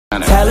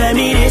telling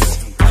me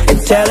this and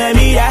telling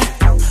me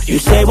that. You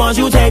say once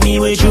you take me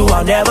with you,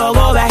 I'll never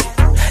go back.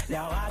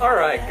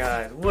 Alright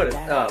guys, what is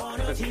up?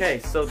 Okay,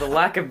 so the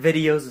lack of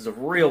videos is a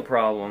real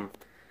problem.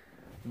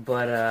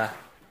 But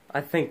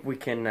I think we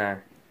can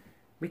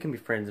be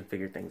friends and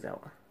figure things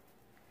out.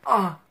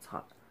 Ah, it's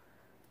hot.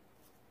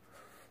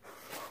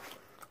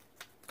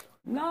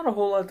 Not a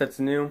whole lot that's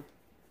new.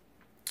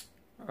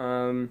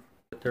 But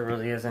there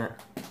really isn't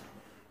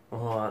a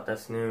whole lot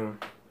that's new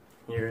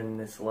here in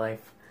this life.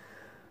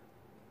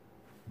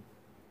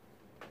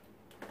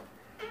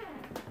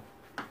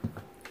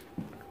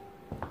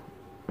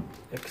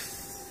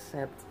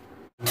 Except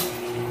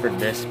for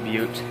this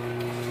beaut.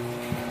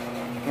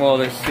 Well,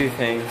 there's two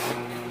things.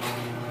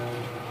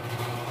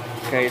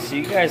 Okay, so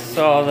you guys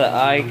saw that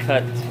I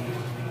cut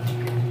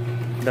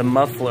the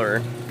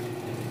muffler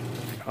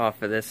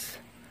off of this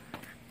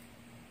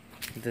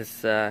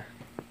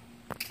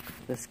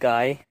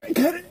guy. I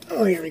cut it.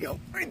 Oh, here we go.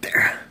 Right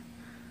there.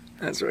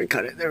 That's where I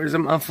cut it. There was a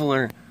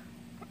muffler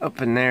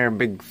up in there,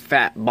 big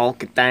fat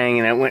bulky thing,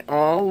 and it went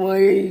all the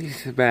way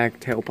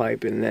back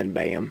tailpipe, and then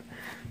bam.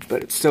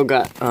 But it's still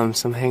got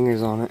some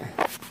hangers on it.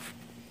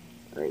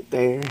 Right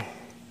there.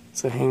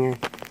 It's a hanger.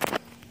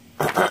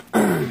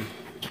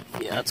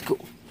 Yeah, that's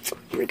cool.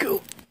 Pretty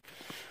cool.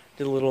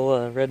 Did a little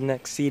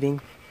redneck seating.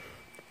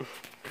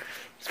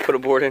 Just put a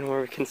board in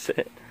where we can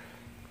sit.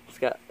 It's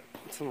got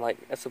some like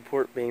a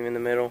support beam in the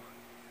middle.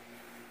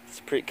 It's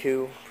pretty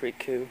cool. Pretty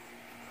cool.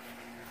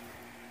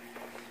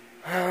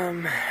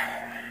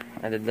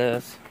 I did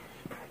this.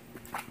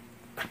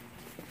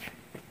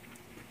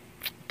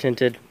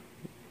 Tinted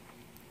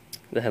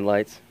the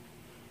headlights.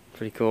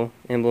 Pretty cool.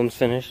 Emblems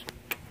finished.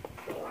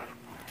 I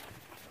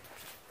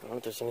don't know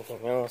if there's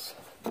anything else.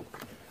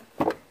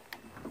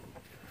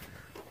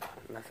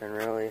 Nothing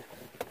really.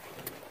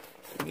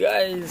 You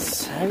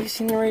guys, have you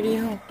seen the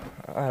radio?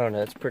 I don't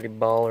know, it's pretty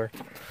baller.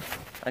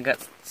 I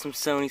got some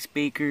Sony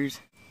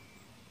speakers.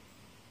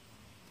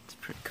 It's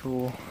pretty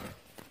cool.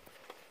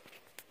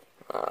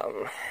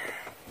 Yeah,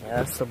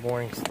 that's the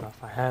boring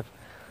stuff I have.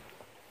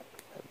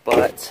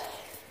 But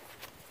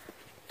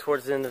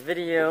towards the end of the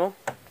video,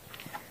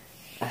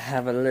 I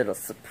have a little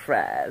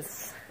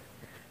surprise.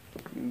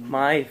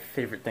 My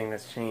favorite thing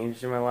that's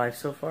changed in my life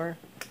so far,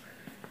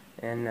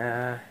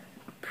 and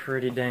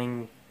pretty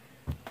dang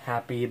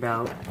happy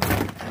about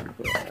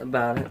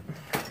it.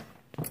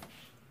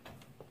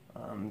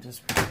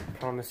 Just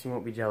promise you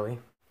won't be jelly.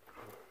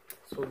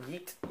 So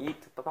yeet,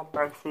 yeet,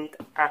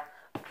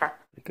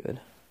 good.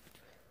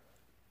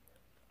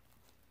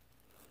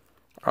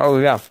 Oh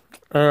yeah,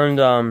 and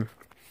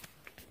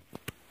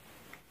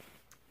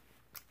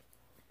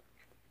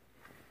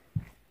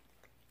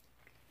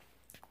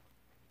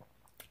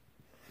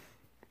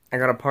I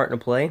got a part to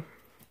play.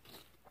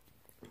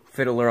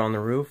 Fiddler on the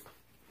Roof.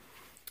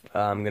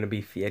 I'm gonna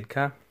be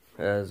Fiedka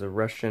as a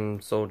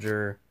Russian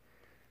soldier.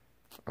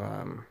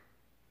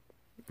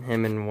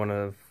 Him and one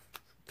of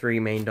 3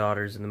 main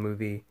daughters in the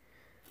movie.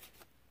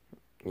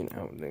 You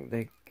know,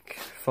 they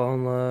fall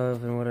in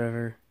love and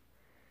whatever.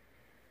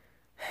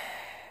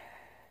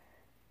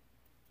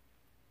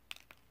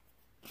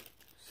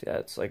 So yeah,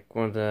 it's like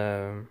one of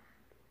the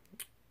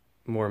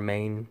more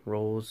main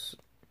roles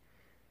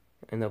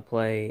in the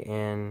play,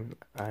 and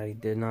I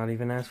did not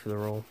even ask for the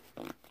role.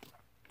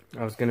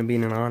 I was gonna be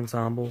in an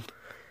ensemble,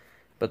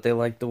 but they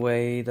liked the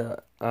way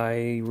that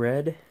I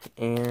read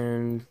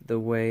and the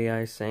way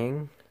I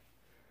sang.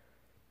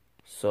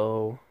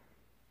 So,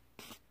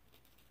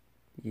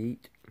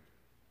 yeet.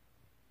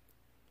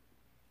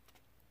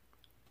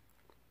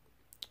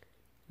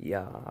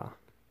 Yeah.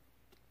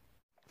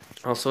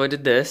 Also, I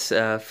did this,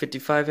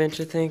 55 inch,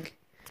 I think.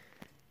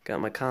 Got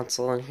my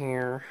console in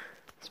here.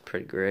 It's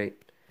pretty great.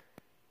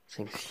 This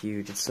thing's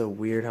huge. It's so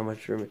weird how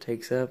much room it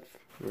takes up.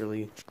 It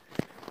really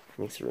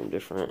makes the room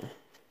different.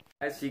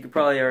 Guys, so you could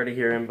probably already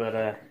hear him,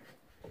 but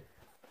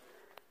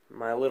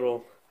my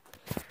little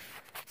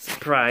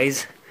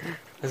surprise.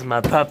 This is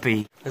my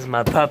puppy. This is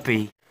my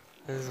puppy.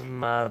 This is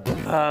my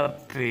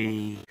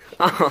puppy.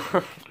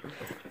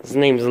 His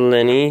name's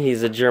Lenny.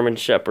 He's a German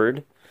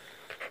Shepherd.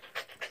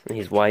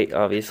 He's white,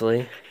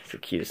 obviously. He's the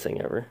cutest thing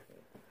ever.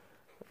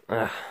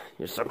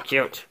 You're so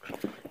cute.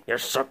 You're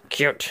so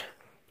cute.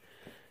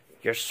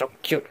 You're so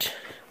cute.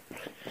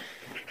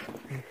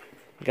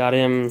 Got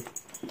him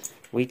a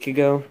week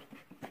ago.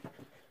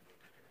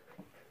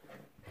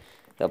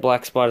 That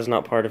black spot is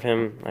not part of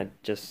him.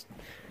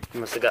 He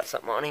must have got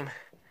something on him.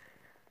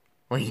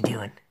 What are you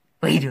doing?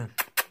 What are you doing?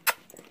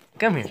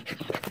 Come here.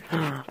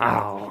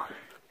 Oh.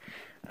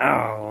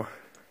 Oh.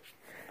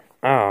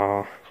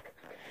 Oh.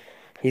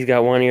 He's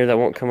got one ear that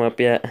won't come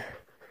up yet.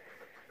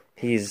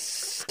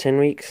 He's 10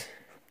 weeks.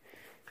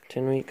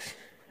 10 weeks.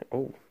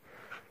 Oh.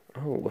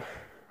 Oh.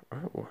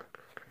 Oh.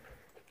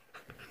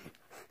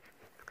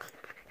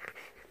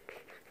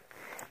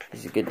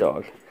 He's a good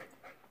dog.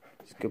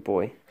 He's a good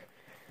boy.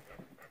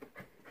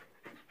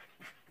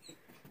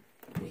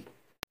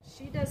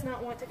 She does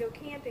not want to go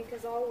camping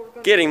because all we're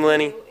going Get him, to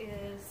Lenny. do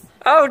is...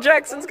 Oh,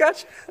 Jackson's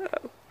got you.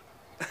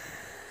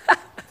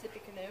 Tippy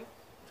canoe.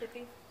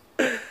 Tippy.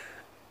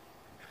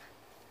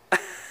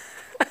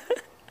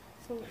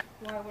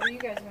 Why? What are you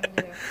guys gonna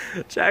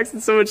do?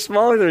 Jackson's so much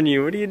smaller than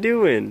you. What are you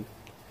doing?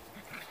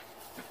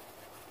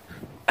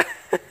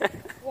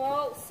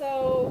 Well,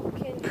 so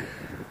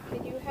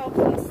can you help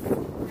us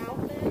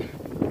out then?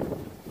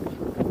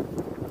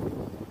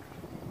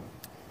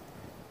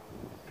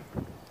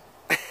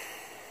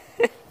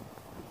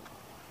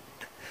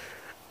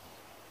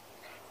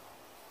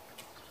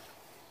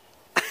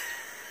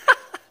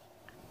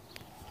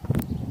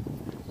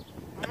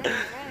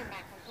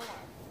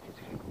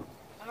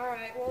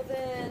 Alright, well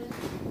then,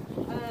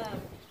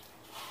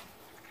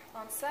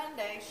 on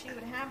Sunday she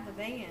would have the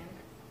van.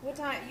 What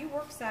time? You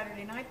work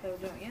Saturday night though,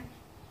 don't you?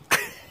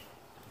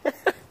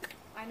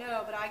 I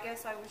know, but I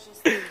guess I was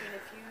just thinking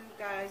if you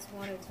guys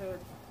wanted to,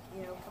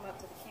 you know, come up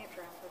to the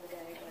campground for the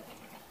day,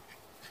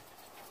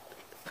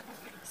 but...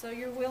 So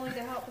you're willing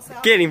to help us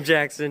out? Get him,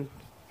 Jackson.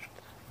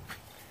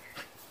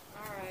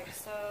 Alright,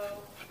 so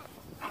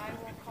I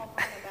will call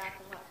Brenda back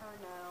and let her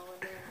know,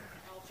 and then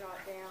I'll jot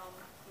down,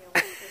 you know,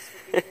 when this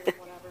would be here,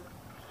 whatever.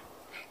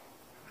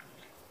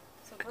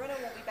 So Brenda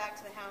won't be back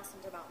to the house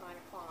until about 9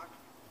 o'clock.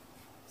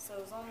 So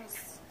as long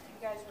as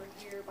you guys were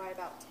here by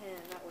about 10,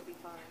 that would be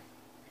fine.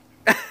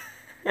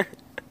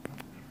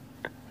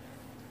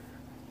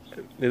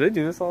 Do they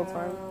do this all the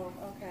time? Oh,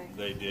 okay.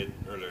 They did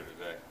earlier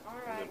today. All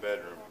In right. the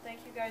bedroom. Well, thank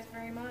you guys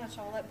very much.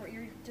 I'll let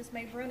you just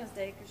made Brenna's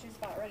day because she's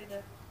about ready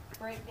to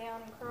break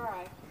down and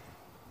cry.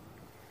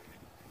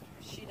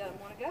 She doesn't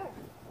want to go.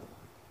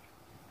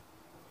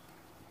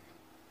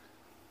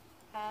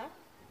 Huh?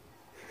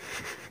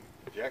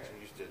 Jackson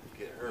used to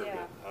get her,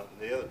 Yeah. but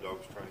the other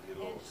dog's trying to get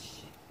a And little.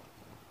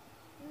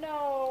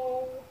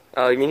 no.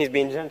 Oh, you mean he's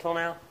being gentle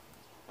now?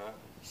 Huh?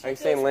 Are you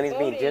saying Lenny's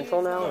being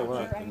gentle now, or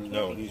what?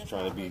 No, he's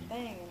trying to be.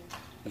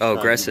 Oh,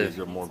 aggressive.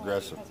 You're more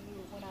aggressive. Because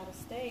we went out of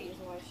state is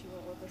why she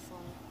went with us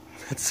on.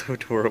 That's so You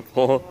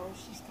adorable. know,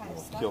 she's kind of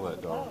stuck kill with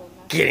that the dog. bow, and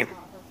that's Get him.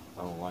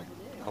 not her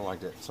I don't like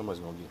that. Somebody's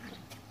gonna get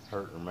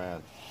hurt or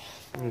mad.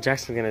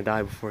 Jackson's gonna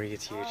die before he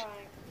gets huge. Alright.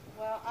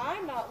 Well,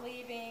 I'm not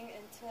leaving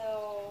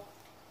until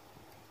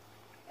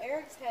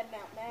Eric's heading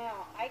out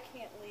now. I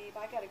can't leave.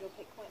 I gotta go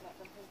pick Quentin up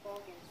from his ball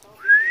game. So I'll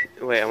be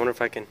here. Wait, I wonder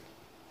if I can. 'Cause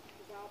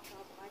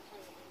I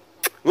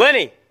can't leave.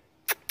 Lenny!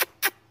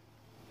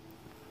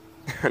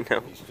 No.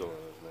 He's still in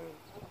his name.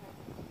 Okay.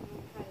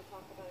 We'll kind of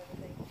talk about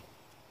everything.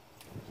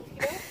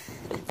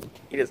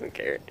 You He doesn't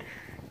care. go?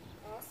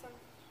 Awesome.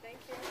 Thank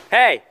you.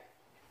 Hey!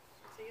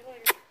 See you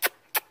later.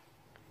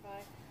 Bye.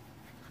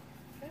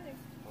 Okay.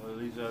 Well,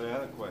 these are the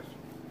other questions.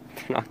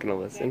 They're not gonna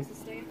listen. Jackson's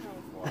staying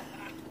home. What?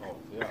 Oh,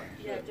 yeah.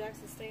 Yeah,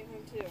 Jackson's staying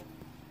home too.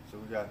 So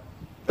we got.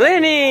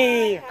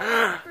 Lenny!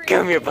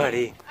 Come here,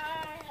 buddy. I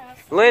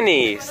have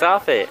Lenny,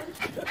 stop it.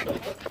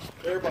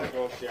 Everybody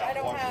go shout. I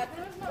don't have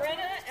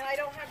Brenna and I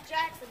don't have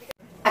Jackson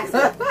because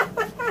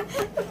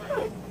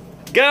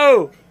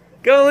Go!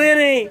 Go,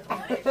 Lenny! Teach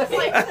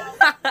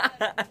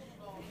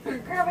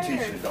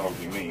the dog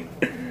you mean.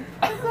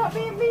 it's not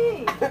being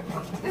mean.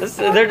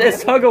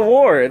 It's tug of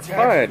war. It's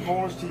fun.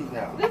 Pull his teeth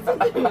out.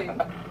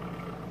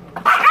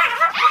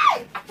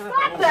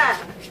 Stop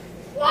that!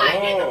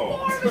 Why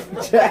Oh,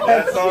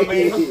 that's on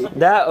me.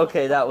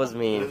 That was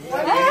mean.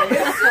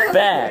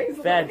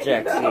 Bad,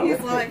 Jackson.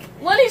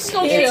 Lenny's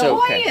still It's chill.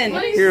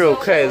 okay. You're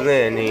okay,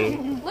 Lenny.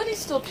 Lenny's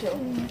still chill.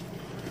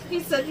 He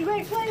said you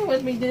ain't playing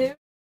with me, dude.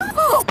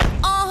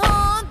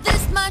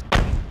 This much.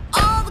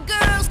 All the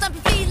girls stomp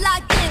your feet.